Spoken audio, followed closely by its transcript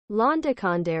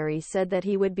Londickonderry said that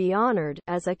he would be honored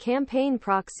as a campaign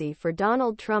proxy for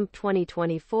Donald Trump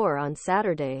 2024 on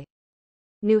Saturday.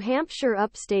 New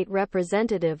Hampshire-Upstate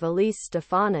Representative Elise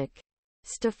Stefanik.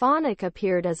 Stefanik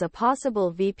appeared as a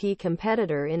possible VP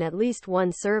competitor in at least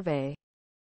one survey,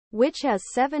 which has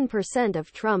 7%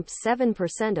 of Trump's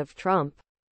 7% of Trump.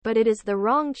 But it is the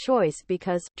wrong choice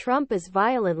because Trump is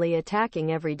violently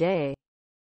attacking every day,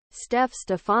 Stef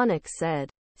Stefanik said.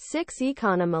 6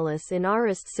 Economoulos in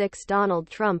Arist. 6 Donald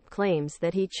Trump claims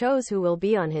that he chose who will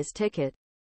be on his ticket,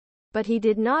 but he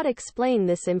did not explain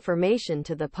this information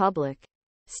to the public.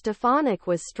 Stefanik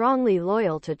was strongly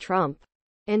loyal to Trump,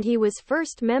 and he was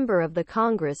first member of the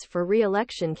Congress for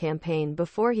re-election campaign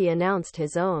before he announced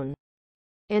his own,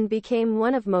 and became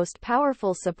one of most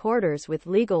powerful supporters with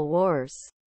legal wars.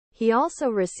 He also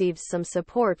receives some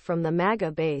support from the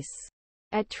Maga Base.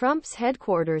 At Trump's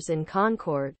headquarters in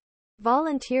Concord,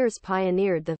 volunteers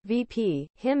pioneered the VP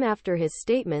hymn after his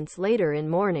statements later in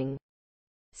morning.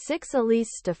 6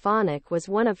 Elise Stefanik was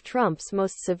one of Trump's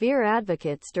most severe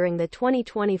advocates during the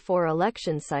 2024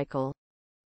 election cycle.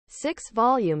 6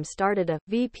 Volume started a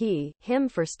VP hymn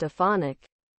for Stefanik.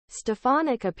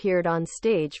 Stefanik appeared on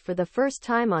stage for the first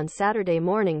time on Saturday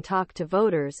morning, talk to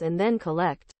voters and then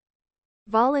collect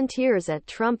volunteers at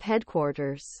Trump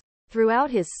headquarters.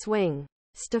 Throughout his swing,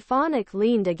 Stefanik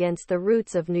leaned against the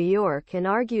roots of New York and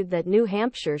argued that New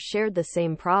Hampshire shared the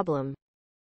same problem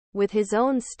with his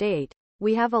own state.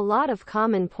 We have a lot of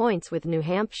common points with New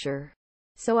Hampshire.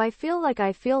 So I feel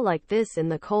like this in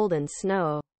the cold and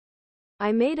snow.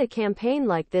 I made a campaign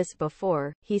like this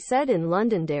before, he said in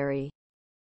Londonderry.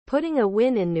 Putting a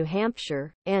win in New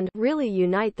Hampshire, and really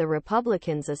unite the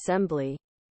Republicans Assembly.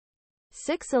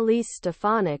 6 Elise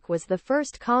Stefanik was the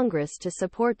first Congress to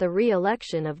support the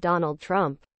re-election of Donald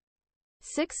Trump.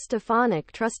 6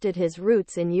 Stefanik trusted his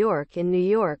roots in York in New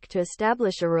York to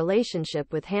establish a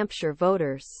relationship with Hampshire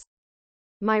voters.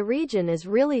 My region is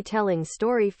really telling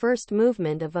story first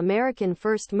movement of American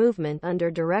first movement under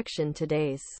direction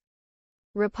today's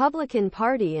Republican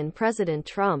Party and President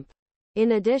Trump.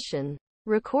 In addition,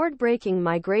 record-breaking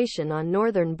migration on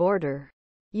northern border.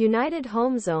 United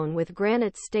home zone with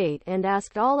Granite State and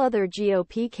asked all other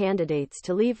GOP candidates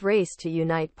to leave race to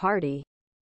unite party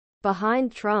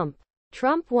behind Trump.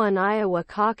 Trump won Iowa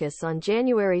Caucus on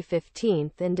January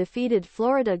 15 and defeated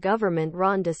Florida Governor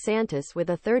Ron Desantis with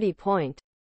a 30-point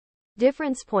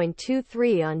difference.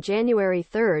 23 on January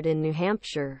 3 in New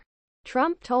Hampshire.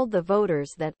 Trump told the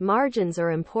voters that margins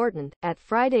are important at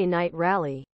Friday night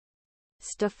rally.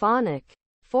 Stefanik.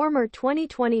 Former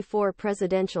 2024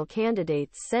 presidential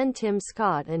candidates send Tim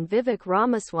Scott and Vivek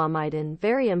Ramaswamy'den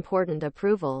very important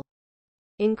approval.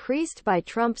 Increased by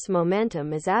Trump's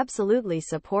momentum is absolutely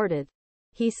supported,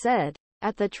 he said.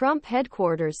 At the Trump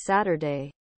headquarters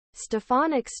Saturday,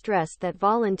 Stefanik stressed that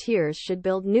volunteers should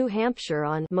build New Hampshire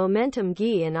on momentum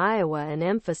in Iowa and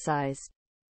emphasized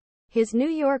his New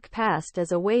York past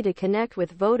as a way to connect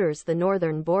with voters the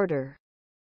northern border.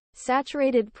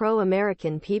 Saturated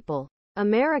pro-American people.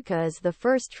 America is the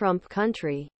first Trump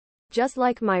country. Just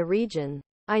like my region.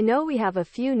 I know we have a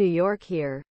few New York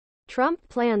here. Trump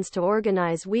plans to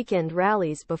organize weekend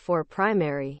rallies before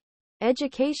primary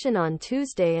education on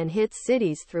Tuesday and hit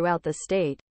cities throughout the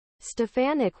state.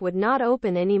 Stefanik would not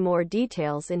open any more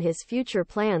details in his future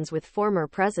plans with former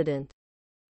president,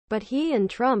 but he and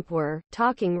Trump were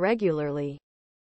talking regularly.